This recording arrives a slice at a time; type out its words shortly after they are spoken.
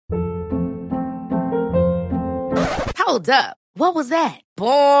Hold up. What was that?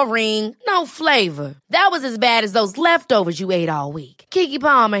 Boring. No flavor. That was as bad as those leftovers you ate all week. Keke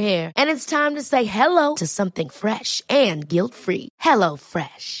Palmer here. And it's time to say hello to something fresh and guilt-free. Hello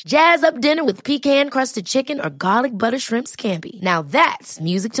Fresh. Jazz up dinner with pecan-crusted chicken or garlic butter shrimp scampi. Now that's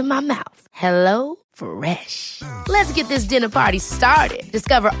music to my mouth. Hello Fresh. Let's get this dinner party started.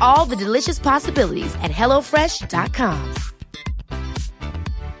 Discover all the delicious possibilities at hellofresh.com.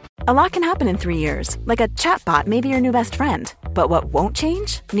 A lot can happen in 3 years, like a chatbot may be your new best friend. But what won't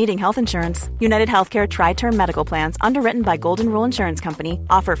change? Needing health insurance. United Healthcare Tri-Term Medical Plans, underwritten by Golden Rule Insurance Company,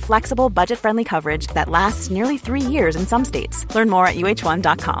 offer flexible, budget-friendly coverage that lasts nearly 3 years in some states. Learn more at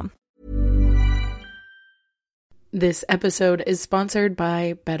uh1.com. This episode is sponsored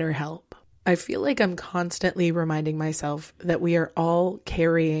by BetterHelp. I feel like I'm constantly reminding myself that we are all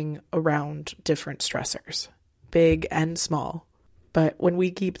carrying around different stressors, big and small. But when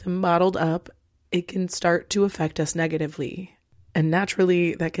we keep them bottled up, it can start to affect us negatively. And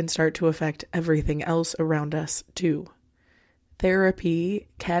naturally, that can start to affect everything else around us too. Therapy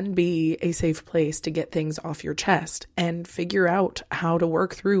can be a safe place to get things off your chest and figure out how to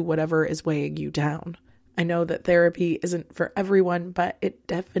work through whatever is weighing you down. I know that therapy isn't for everyone, but it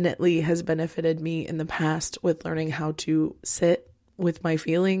definitely has benefited me in the past with learning how to sit with my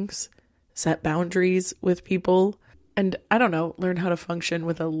feelings, set boundaries with people, and I don't know, learn how to function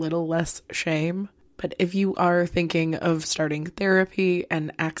with a little less shame. But if you are thinking of starting therapy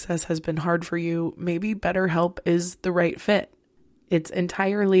and access has been hard for you, maybe BetterHelp is the right fit. It's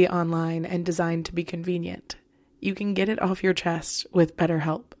entirely online and designed to be convenient. You can get it off your chest with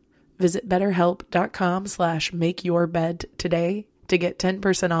BetterHelp. Visit betterhelp.com/makeyourbed today to get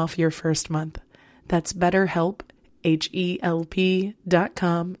 10% off your first month. That's BetterHelp,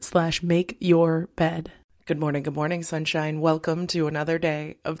 HELP.com/makeyourbed. Good morning, sunshine. Welcome to another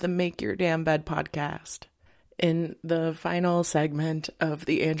day of the Make Your Damn Bed podcast. In the final segment of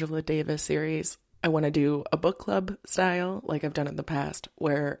the Angela Davis series, I want to do a book club style like I've done in the past,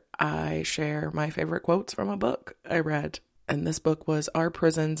 where I share my favorite quotes from a book I read. And this book was Are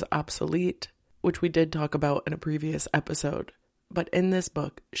Prisons Obsolete?, which we did talk about in a previous episode. But in this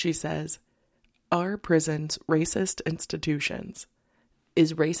book, she says, "Are prisons racist institutions?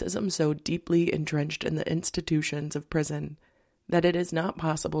 Is racism so deeply entrenched in the institutions of prison that it is not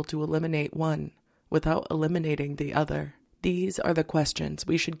possible to eliminate one without eliminating the other? These are the questions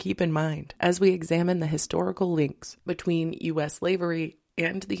we should keep in mind as we examine the historical links between U.S. slavery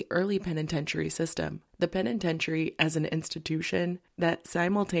and the early penitentiary system. The penitentiary as an institution that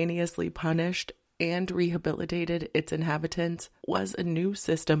simultaneously punished and rehabilitated its inhabitants was a new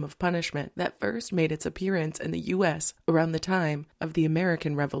system of punishment that first made its appearance in the U.S. around the time of the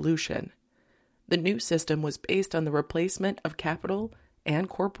American Revolution. The new system was based on the replacement of capital and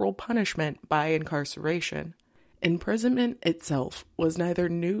corporal punishment by incarceration. Imprisonment itself was neither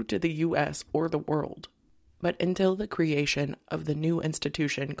new to the U.S. or the world, but until the creation of the new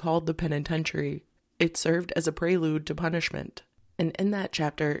institution called the penitentiary, it served as a prelude to punishment. And in that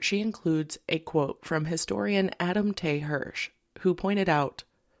chapter, she includes a quote from historian Adam Tay Hirsch, who pointed out,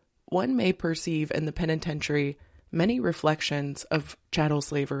 "One may perceive in the penitentiary many reflections of chattel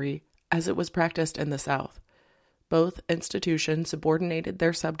slavery as it was practiced in the South. Both institutions subordinated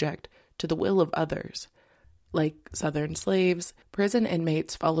their subject to the will of others. Like Southern slaves, prison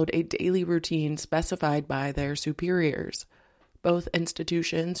inmates followed a daily routine specified by their superiors. Both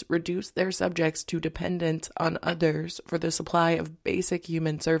institutions reduced their subjects to dependence on others for the supply of basic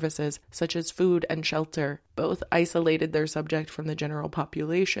human services such as food and shelter. Both isolated their subject from the general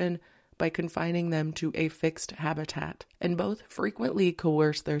population by confining them to a fixed habitat, and both frequently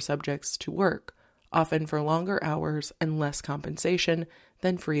coerced their subjects to work, often for longer hours and less compensation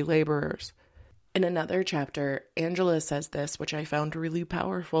than free laborers." In another chapter, Angela says this, which I found really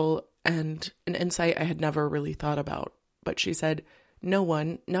powerful and an insight I had never really thought about. But she said, "No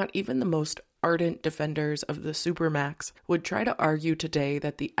one, not even the most ardent defenders of the supermax, would try to argue today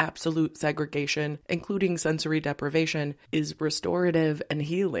that the absolute segregation, including sensory deprivation, is restorative and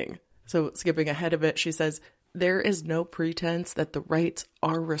healing." So skipping ahead a bit, she says, "There is no pretense that the rights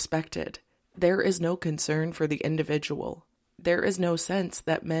are respected. There is no concern for the individual. There is no sense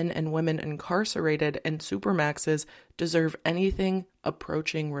that men and women incarcerated in supermaxes deserve anything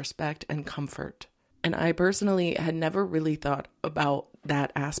approaching respect and comfort." And I personally had never really thought about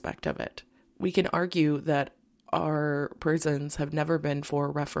that aspect of it. We can argue that our prisons have never been for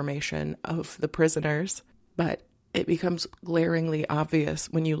reformation of the prisoners, but it becomes glaringly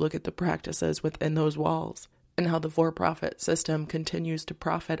obvious when you look at the practices within those walls and how the for-profit system continues to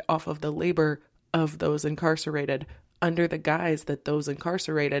profit off of the labor of those incarcerated under the guise that those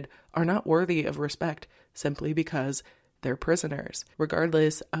incarcerated are not worthy of respect simply because their prisoners,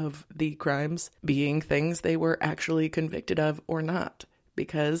 regardless of the crimes being things they were actually convicted of or not.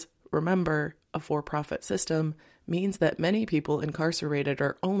 Because, remember, a for-profit system means that many people incarcerated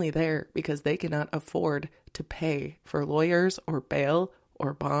are only there because they cannot afford to pay for lawyers or bail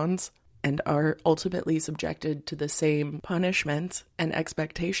or bonds, and are ultimately subjected to the same punishments and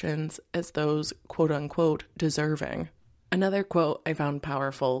expectations as those quote-unquote deserving. Another quote I found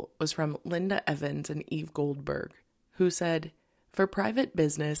powerful was from Linda Evans and Eve Goldberg, who said, "For private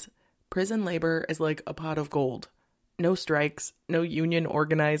business, prison labor is like a pot of gold. No strikes, no union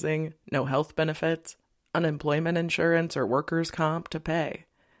organizing, no health benefits, unemployment insurance or workers' comp to pay.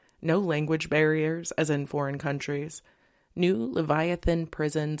 No language barriers, as in foreign countries. New Leviathan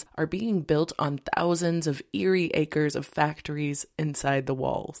prisons are being built on thousands of eerie acres of factories inside the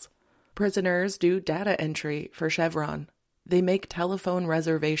walls. Prisoners do data entry for Chevron. They make telephone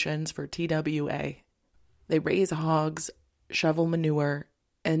reservations for TWA. They raise hogs, shovel manure,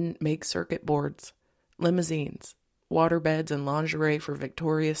 and make circuit boards, limousines, waterbeds, and lingerie for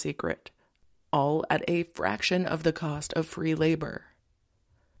Victoria's Secret, all at a fraction of the cost of free labor."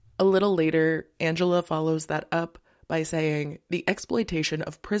 A little later, Angela follows that up by saying, "The exploitation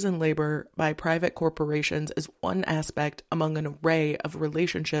of prison labor by private corporations is one aspect among an array of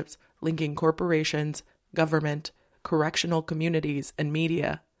relationships linking corporations, government, correctional communities, and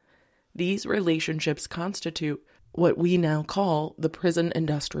media. These relationships constitute what we now call the prison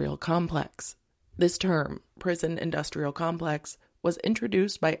industrial complex. This term, prison industrial complex, was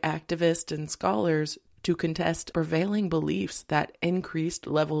introduced by activists and scholars to contest prevailing beliefs that increased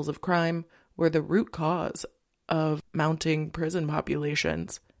levels of crime were the root cause of mounting prison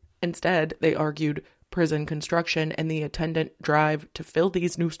populations. Instead, they argued prison construction and the attendant drive to fill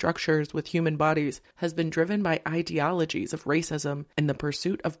these new structures with human bodies has been driven by ideologies of racism and the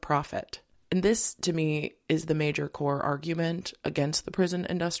pursuit of profit." And this, to me, is the major core argument against the prison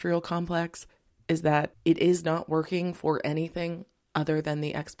industrial complex, is that it is not working for anything other than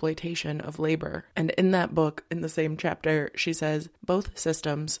the exploitation of labor. And in that book, in the same chapter, she says, both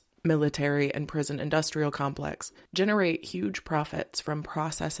systems, military and prison industrial complex, generate huge profits from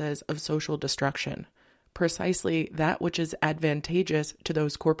processes of social destruction, precisely that which is advantageous to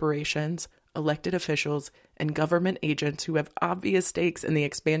those corporations, elected officials, and government agents who have obvious stakes in the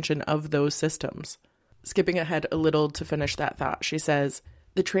expansion of those systems. Skipping ahead a little to finish that thought, she says,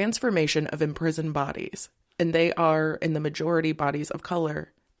 "The transformation of imprisoned bodies, and they are in the majority bodies of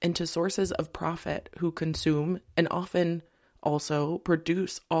color, into sources of profit who consume and often also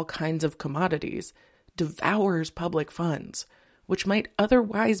produce all kinds of commodities, devours public funds, which might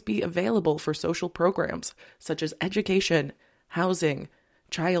otherwise be available for social programs such as education, housing,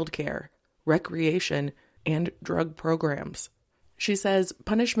 childcare, recreation, and drug programs." She says,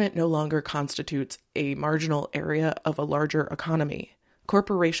 "Punishment no longer constitutes a marginal area of a larger economy.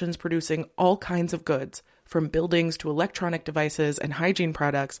 Corporations producing all kinds of goods, from buildings to electronic devices and hygiene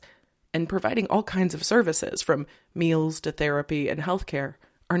products, and providing all kinds of services, from meals to therapy and healthcare,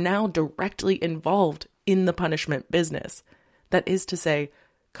 are now directly involved in the punishment business. That is to say,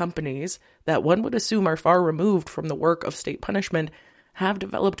 companies that one would assume are far removed from the work of state punishment have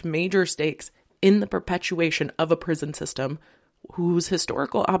developed major stakes in the perpetuation of a prison system whose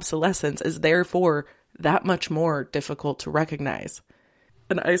historical obsolescence is therefore that much more difficult to recognize."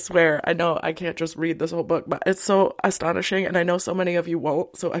 And I swear, I know I can't just read this whole book, but it's so astonishing, and I know so many of you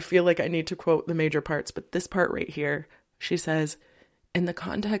won't, so I feel like I need to quote the major parts. But this part right here, she says, "In the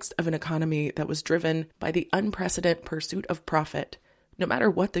context of an economy that was driven by the unprecedented pursuit of profit, no matter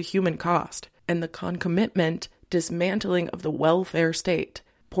what the human cost, and the concomitant dismantling of the welfare state,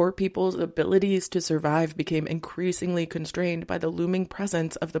 poor people's abilities to survive became increasingly constrained by the looming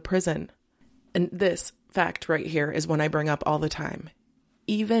presence of the prison." And this fact right here is one I bring up all the time.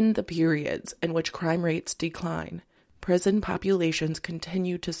 Even the periods in which crime rates decline, prison populations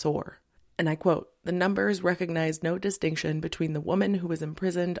continue to soar. And I quote, "The numbers recognize no distinction between the woman who was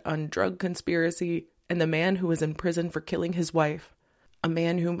imprisoned on drug conspiracy and the man who was in prison for killing his wife, a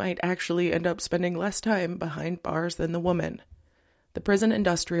man who might actually end up spending less time behind bars than the woman. The prison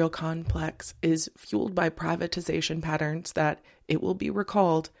industrial complex is fueled by privatization patterns that, it will be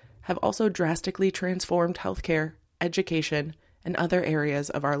recalled, have also drastically transformed healthcare, education, and other areas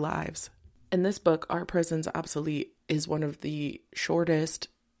of our lives." In this book, Our Prisons Obsolete is one of the shortest,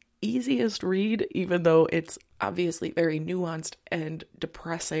 easiest read, even though it's obviously very nuanced and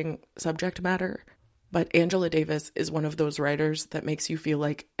depressing subject matter. But Angela Davis is one of those writers that makes you feel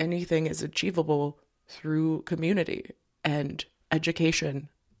like anything is achievable through community and education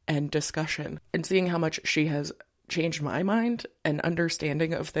and discussion. And seeing how much she has changed my mind and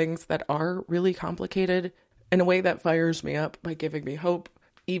understanding of things that are really complicated in a way that fires me up by giving me hope,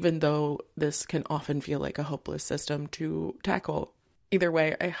 even though this can often feel like a hopeless system to tackle. Either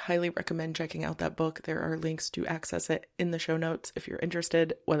way, I highly recommend checking out that book. There are links to access it in the show notes if you're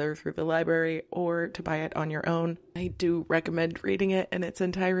interested, whether through the library or to buy it on your own. I do recommend reading it in its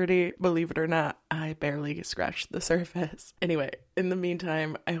entirety. Believe it or not, I barely scratched the surface. Anyway, in the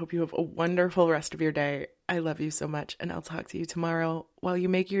meantime, I hope you have a wonderful rest of your day. I love you so much, and I'll talk to you tomorrow while you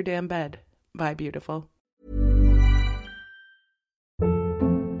make your damn bed. Bye, beautiful.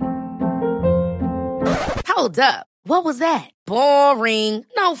 Hold up. What was that? Boring.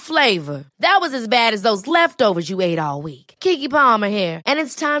 No flavor. That was as bad as those leftovers you ate all week. Keke Palmer here, and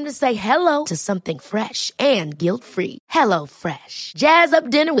it's time to say hello to something fresh and guilt-free. Hello Fresh. Jazz up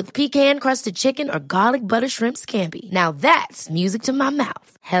dinner with pecan-crusted chicken or garlic butter shrimp scampi. Now that's music to my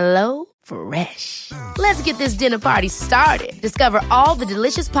mouth. Hello Fresh. Let's get this dinner party started. Discover all the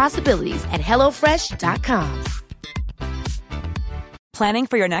delicious possibilities at hellofresh.com. Planning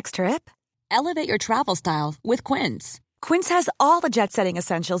for your next trip? Elevate your travel style with Quince. Quince has all the jet-setting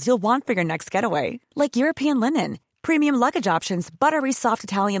essentials you'll want for your next getaway, like European linen, premium luggage options, buttery soft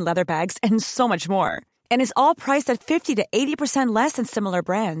Italian leather bags, and so much more. And is all priced at 50 to 80% less than similar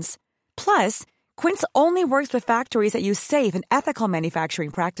brands. Plus, Quince only works with factories that use safe and ethical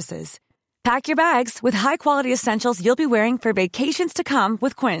manufacturing practices. Pack your bags with high-quality essentials you'll be wearing for vacations to come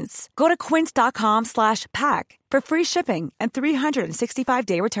with Quince. Go to quince.com/pack for free shipping and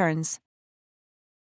 365-day returns.